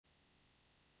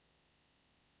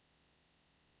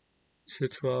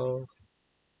212.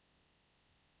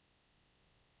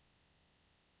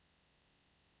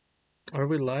 Are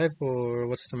we live or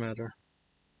what's the matter?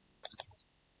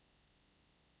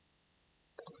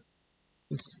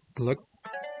 It looked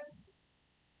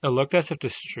as if the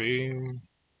stream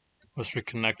was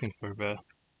reconnecting for a bit.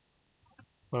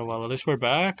 But well, at least we're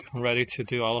back, ready to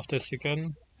do all of this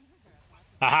again.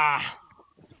 Aha!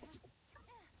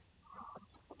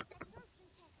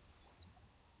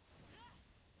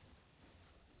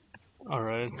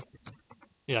 Alright.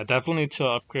 Yeah, definitely need to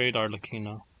upgrade our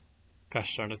Lucino.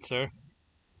 Gosh darn it, sir.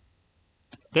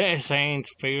 This ain't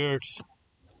fair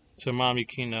to Mommy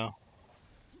Kino.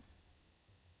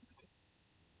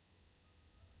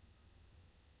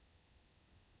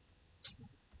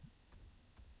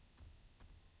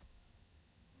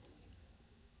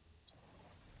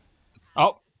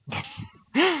 Oh!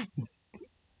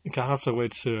 Got off the way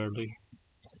too early.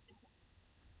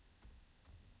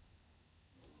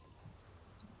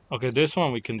 Okay, this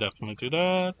one we can definitely do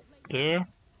that. There.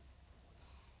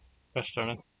 Gosh darn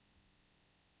it.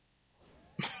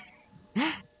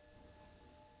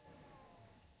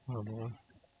 Oh boy.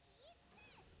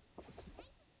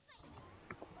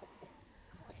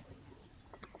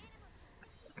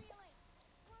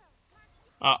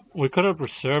 We could have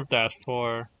reserved that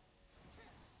for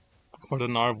the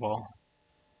narwhal.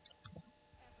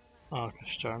 Oh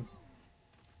gosh darn.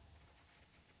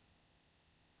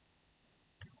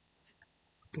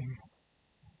 Dang.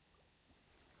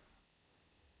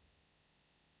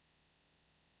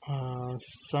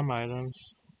 Some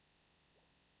items.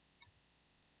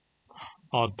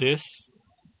 Oh, this.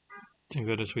 Thank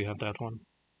goodness we have that one.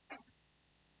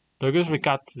 Thank goodness we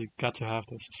got to have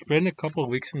this. It's been a couple of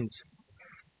weeks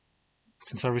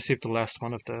since I received the last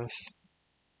one of this.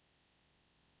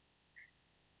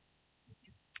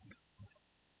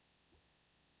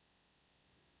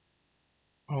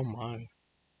 Oh my.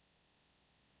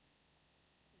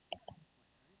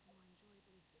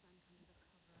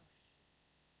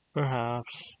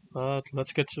 Perhaps, but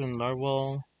let's get to the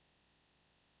narwhal.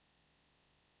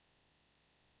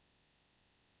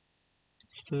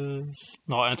 What's this?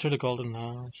 No, enter the golden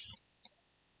house.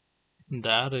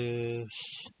 That is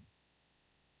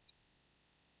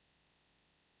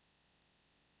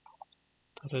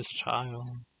child.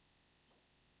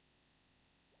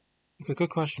 Okay, good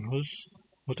question.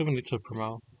 What do we need to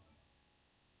promote?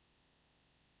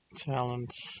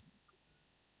 Talents.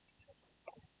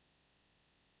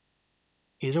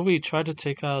 Either we try to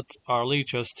take out Arlie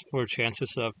just for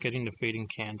chances of getting the fading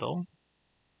candle,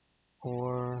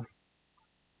 or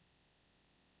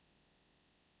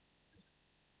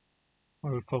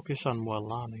we focus on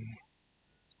Walani.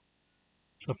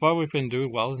 So far we've been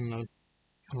doing well in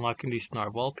unlocking these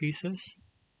narwhal pieces.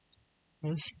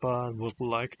 Yes, but would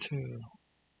like to.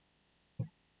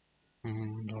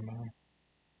 Don't know.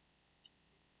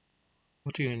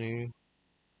 What do you need?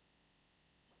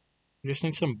 You just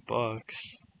need some books.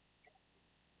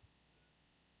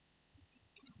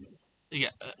 Yeah,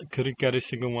 couldn't get a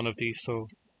single one of these, so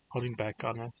holding back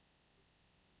on it.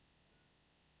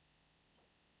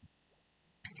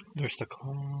 There's the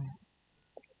call.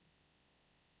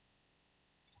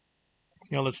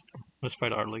 Yeah, let's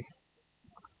fight Arlie.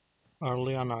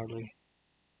 Arlie on Arlie.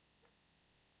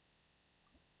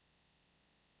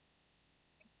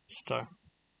 Star.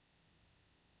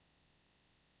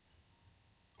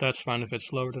 That's fine if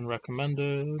it's lower than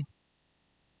recommended.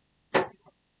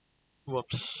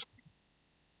 Whoops.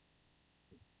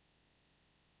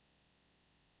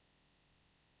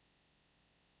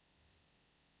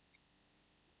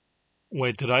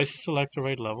 Wait, did I select the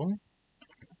right level?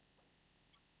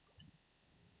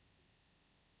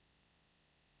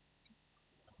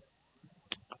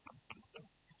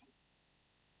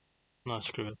 No,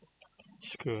 screw it.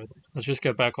 Screw it. Let's just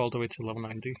get back all the way to level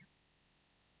 90.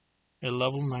 A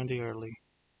level 90 early.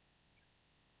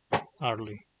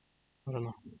 Early. I don't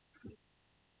know.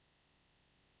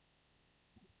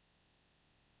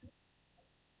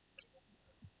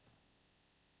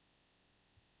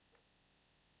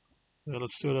 Yeah,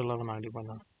 let's do it at level 90 by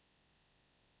now.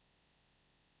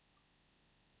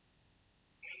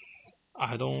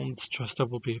 I don't trust I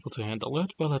will be able to handle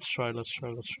it, but let's try.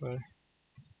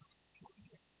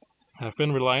 I've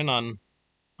been relying on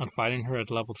fighting her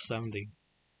at level 70,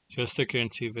 just to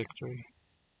guarantee victory.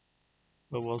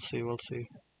 But we'll see.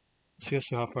 See as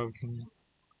to how far we can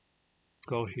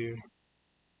go here.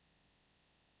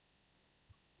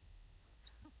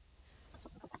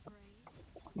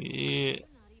 Yeah.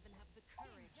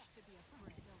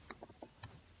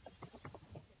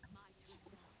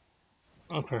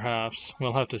 Oh, perhaps.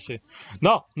 We'll have to see.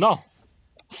 No!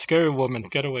 Scary woman,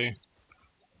 get away.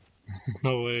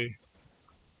 No way.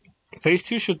 Phase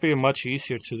 2 should be much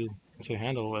easier to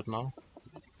handle with, no?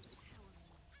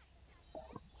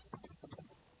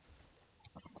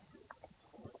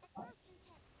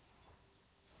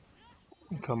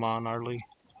 Come on, Arlie.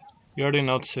 You already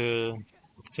know to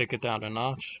take it down a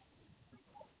notch.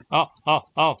 Oh, oh,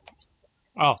 oh,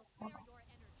 oh.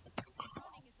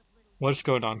 What's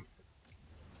going on?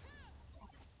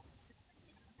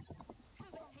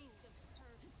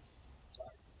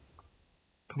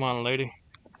 Come on, lady.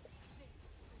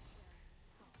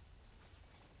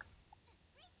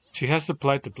 She has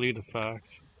applied the bleed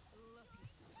effect.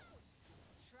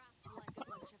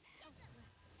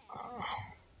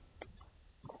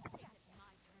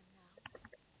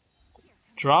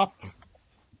 Drop.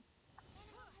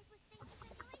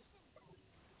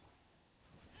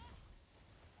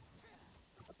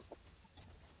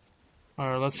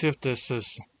 Alright, let's see if this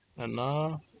is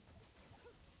enough.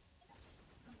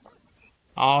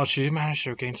 Oh, she managed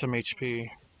to gain some HP.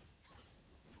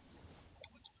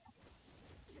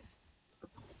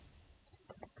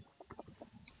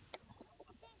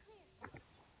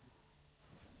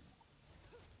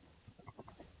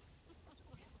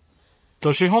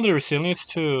 Does she hold the resilience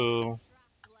to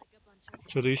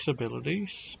these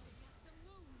abilities?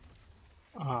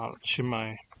 She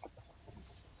might.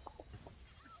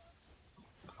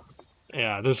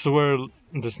 Yeah, this is where it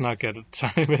does not get a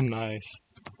tiny bit nice.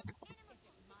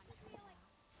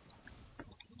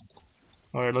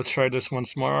 Alright, let's try this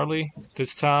once more, Arlie.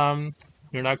 This time,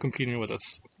 you're not competing with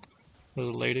us,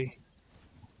 little lady.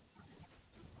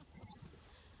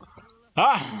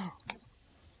 Ah!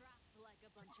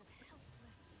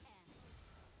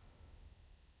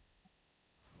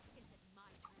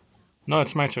 No,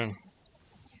 it's my turn.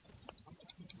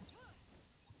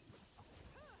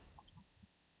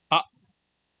 Ah!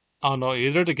 Oh no,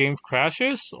 either the game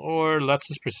crashes or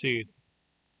lets us proceed.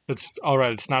 It's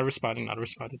alright, it's not responding, not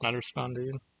responding, not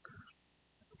responding.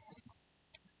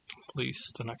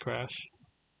 Please, do not crash.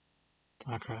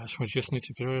 Do not crash. We just need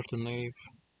to get rid of the knave.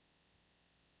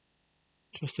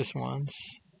 Just this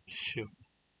once. Shoot.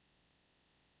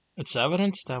 It's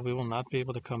evidence that we will not be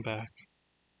able to come back.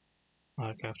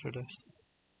 Like after this.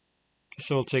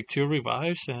 So we'll take 2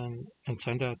 revives and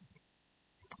time that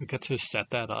we get to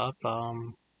set that up.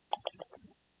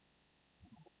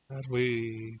 That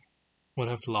we would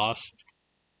have lost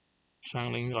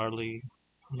Shangling, Arlie,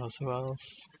 who knows who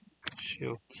else.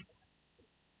 Shoot.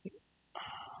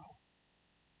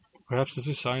 Perhaps this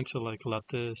is a sign to like let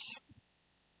this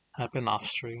happen off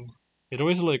stream. It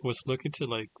always like was looking to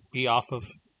like be off of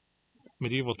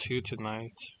Medieval 2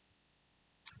 tonight.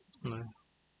 No.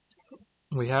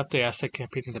 We have the asset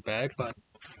campaign in the bag, but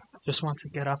just want to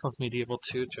get off of Medieval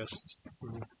 2 just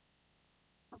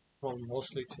well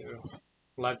mostly to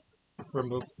let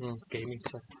remove from gaming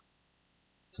time.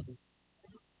 So,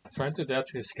 trying to adapt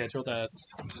to a schedule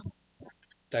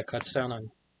that cuts down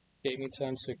on gaming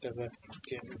time so that I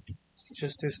can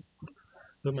just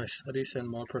do my studies and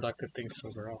more productive things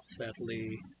overall.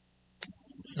 Sadly,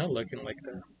 it's not looking like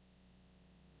that.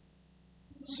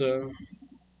 So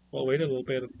we'll wait a little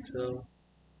bit until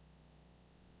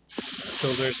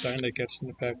there's a sign that Genshin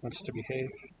Impact wants to behave.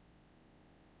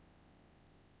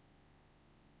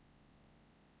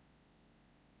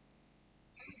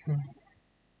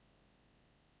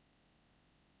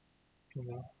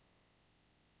 Well,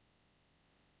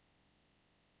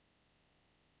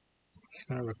 it's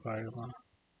gonna require a lot.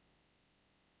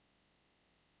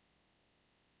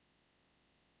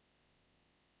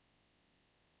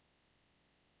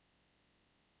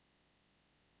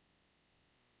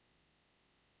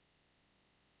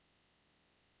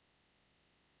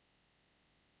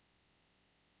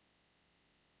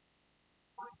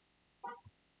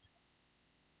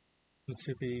 Let's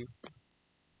see if we.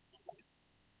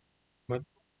 But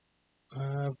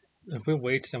uh, if we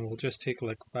wait, then we'll just take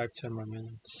like 5-10 more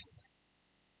minutes.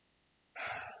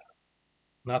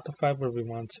 Not the 5 where we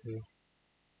want to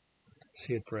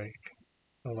see it break.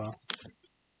 Oh well.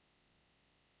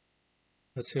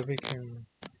 Let's see if we can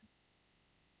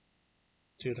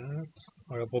do that.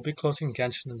 Or we'll be closing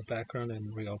Genshin in the background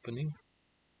and reopening.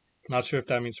 Not sure if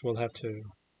that means we'll have to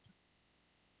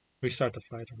restart the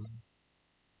fight or not.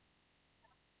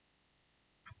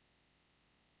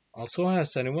 Also,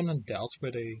 has anyone dealt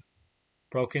with a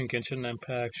broken Genshin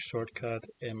Impact shortcut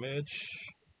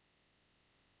image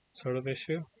sort of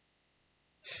issue?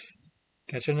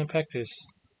 Genshin Impact is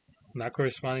not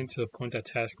corresponding to the point that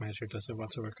Task Manager doesn't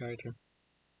want to work either.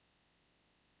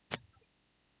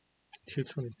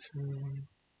 222.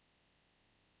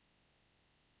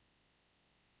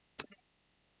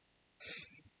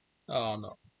 Oh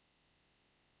no.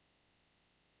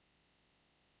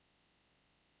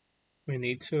 we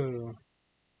need to,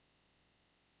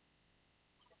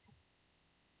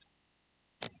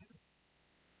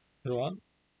 you know what?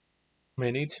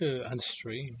 We need to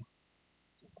unstream.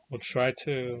 We'll try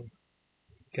to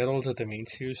get all the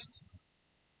domains used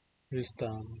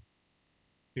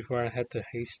before I head to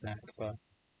Haystack. But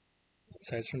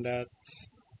aside from that,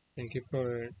 thank you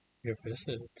for your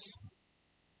visits.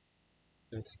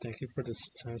 Thank you for this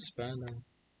time spent,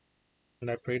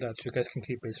 and I pray that you guys can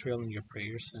keep Israel in your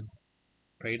prayers and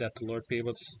pray that the Lord be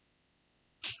able to,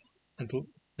 and,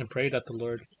 and pray that the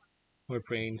Lord will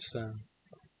bring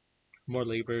more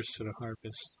laborers to the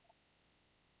harvest.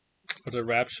 For the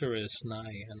rapture is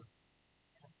nigh, and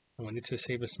we need to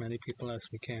save as many people as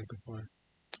we can before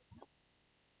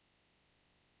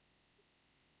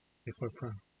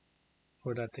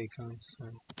before that day comes.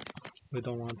 And we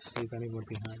don't want to leave anyone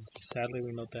behind. Sadly,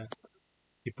 we know that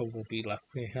people will be left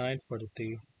behind for the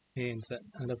day, and the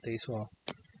end of days will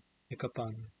pick up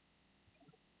on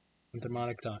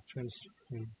demonic doctrines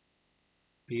and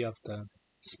be of the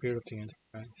spirit of the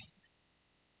Antichrist.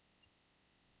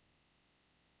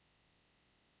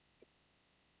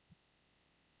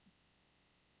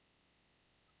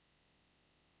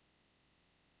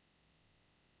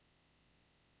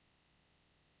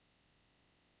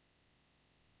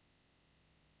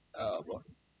 Well,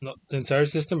 no, the entire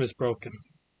system is broken.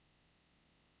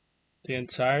 The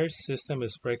entire system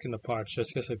is breaking apart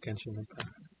just because of Genshin Impact.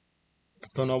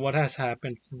 Don't know what has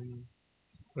happened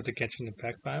with the Genshin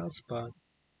Impact files, but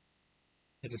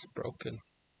it is broken.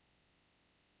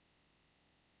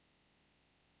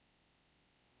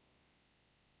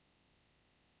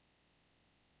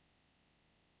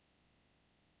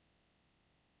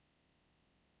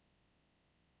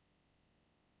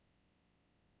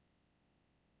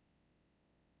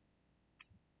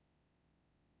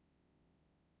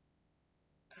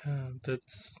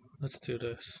 Let's do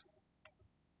this.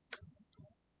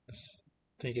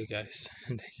 Thank you guys,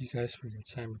 and thank you guys for your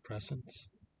time and presence.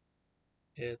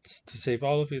 It's to save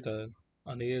all of you the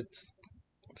unneeded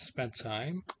spent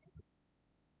time.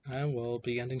 I will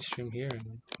be ending stream here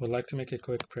and would like to make a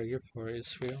quick prayer for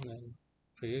Israel and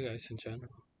for you guys in general.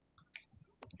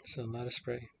 So let us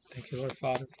pray. Thank you, Lord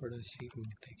Father, for this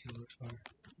evening. Thank you, Lord Father,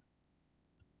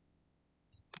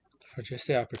 for just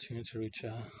the opportunity to reach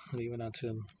out and even out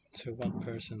to one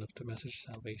person of the message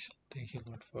of salvation. Thank you,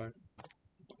 Lord, for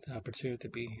the opportunity to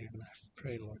be here. And I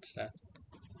pray, Lord,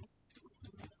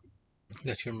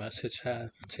 that your message have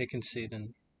taken seed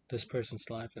in this person's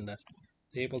life and that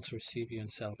they're able to receive you in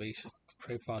salvation.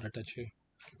 Pray, Father, that you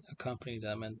accompany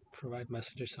them and provide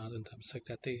messages unto them so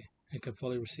that they can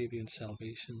fully receive you in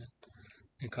salvation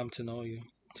and come to know you,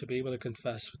 to be able to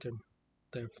confess with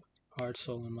their heart,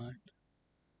 soul, and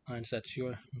minds that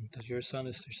your Son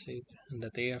is their Savior, and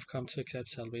that they have come to accept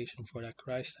salvation for that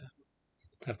Christ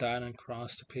have died on the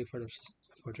cross to pay for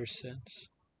their sins.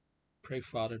 Pray,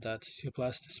 Father, that you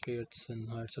bless the spirits and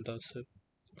hearts of those who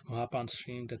hop on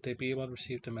stream, that they be able to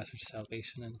receive the message of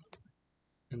salvation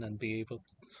and then be able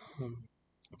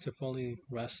to fully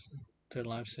rest their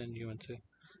lives in you and to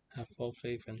have full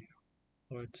faith in you,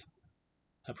 Lord.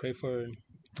 I pray for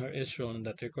Israel and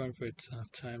that they're going through a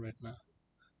tough time right now.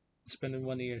 It's been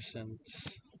 1 year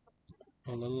since,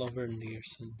 a little over a year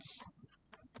since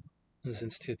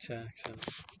the attacks,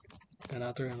 and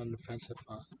now they're on an offensive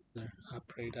there. I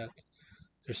pray that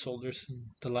their soldiers and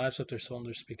the lives of their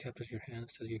soldiers be kept at your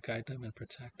hands, that you guide them and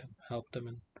protect them, help them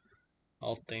in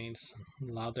all things,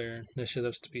 allow their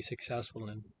initiatives to be successful,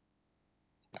 and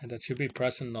that you be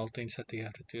present in all things that they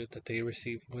have to do, that they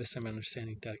receive wisdom and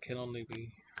understanding that can only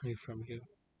be from you.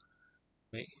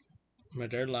 May, may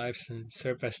their lives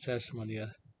serve as testimony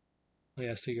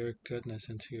as to your goodness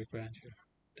and to your grandeur.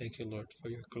 Thank you, Lord, for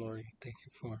your glory. Thank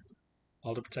you for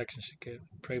all the protections you give.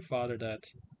 Pray, Father, that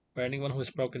for anyone who is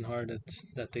brokenhearted,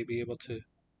 that they be able to,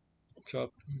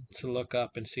 to look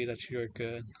up and see that you are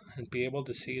good, and be able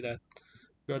to see that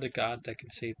you're the God that can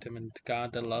save them and the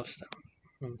God that loves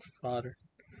them. Father,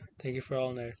 thank you for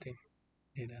all and everything.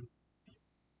 Amen.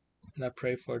 And I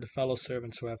pray for the fellow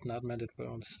servants who have not mended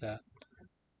wounds, that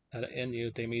in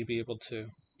you they may be able to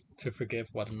forgive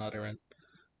one another and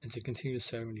to continue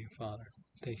serving you, Father.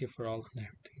 Thank you for all and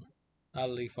everything.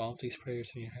 I'll leave all these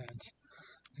prayers in your hands.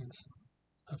 And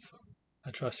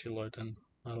I trust you, Lord, and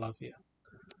I love you.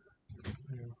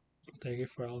 Thank you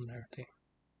for all and everything.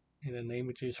 In the name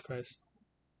of Jesus Christ,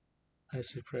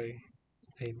 as we pray.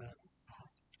 Amen.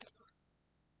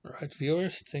 All right,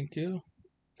 viewers, thank you.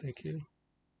 Thank you.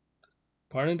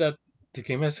 Pardon that the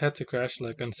game has had to crash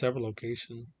like on several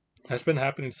occasions. Has been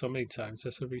happening so many times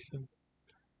as a reason.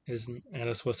 Isn't and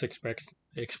as was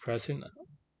expressing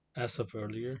as of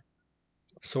earlier.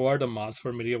 So are the mods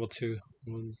for medieval 2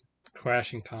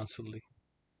 crashing constantly.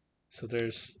 So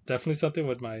there's definitely something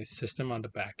with my system on the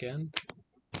back end.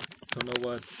 Don't know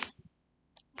what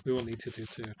we will need to do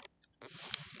to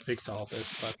fix all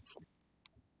this, but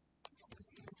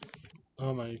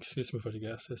oh my, excuse me for the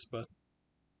gases, but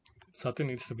something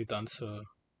needs to be done so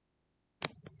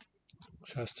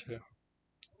just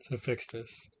to fix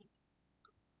this.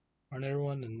 Alright,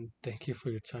 everyone, and thank you for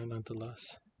your time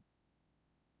nonetheless.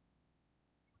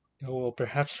 We'll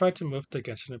perhaps try to move the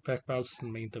Genshin Impact files to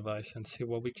the main device and see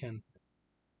what we can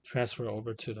transfer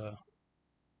over to the.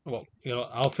 Well,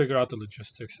 I'll figure out the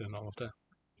logistics and all of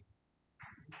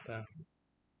that.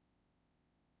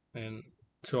 And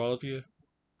to all of you,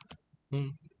 hmm,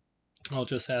 I'll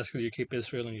just ask that you keep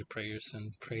Israel in your prayers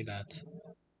and pray that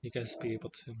you guys be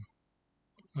able to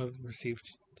receive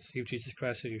Jesus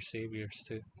Christ as your saviors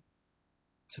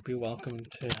to be welcomed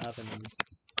to heaven and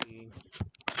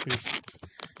be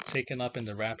taken up in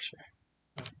the rapture.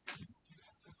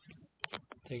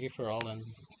 Thank you for all and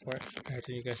for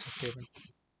everything you guys have given.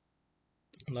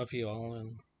 Love you all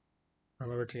and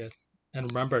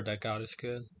remember that God is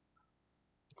good.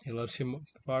 He loves you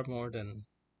far more than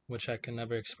which I can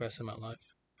never express in my life.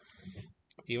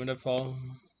 Even if all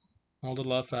the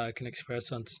love I can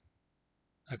express on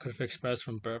I could have expressed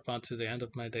from birth on to the end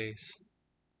of my days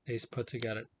put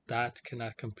together, that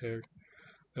cannot compare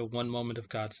with one moment of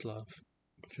God's love.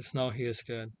 Just know He is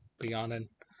good beyond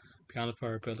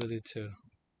our ability to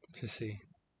see.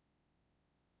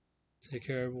 Take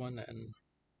care, everyone, and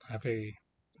have a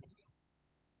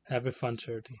have a fun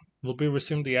journey. We'll be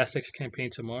resuming the Aztecs campaign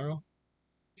tomorrow.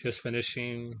 Just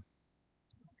finishing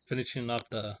up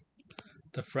the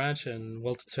French, and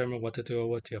we'll determine what to do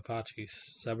with the Apaches.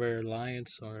 Sever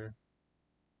alliance or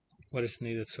what is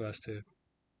needed so as to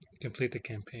complete the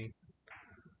campaign.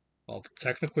 Well,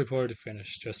 technically we've already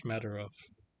finished. Just a matter of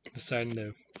deciding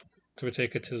if do we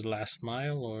take it to the last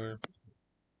mile or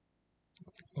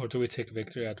do we take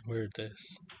victory at where it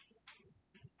is.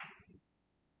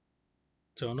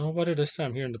 Don't know what it is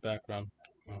I'm here in the background,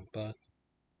 but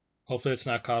hopefully it's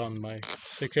not caught on mic.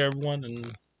 Take care, everyone,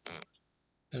 and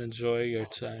enjoy your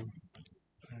time.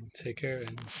 And take care,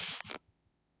 and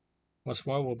once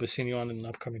more, we'll be seeing you on an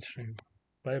upcoming stream.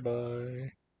 Bye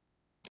bye.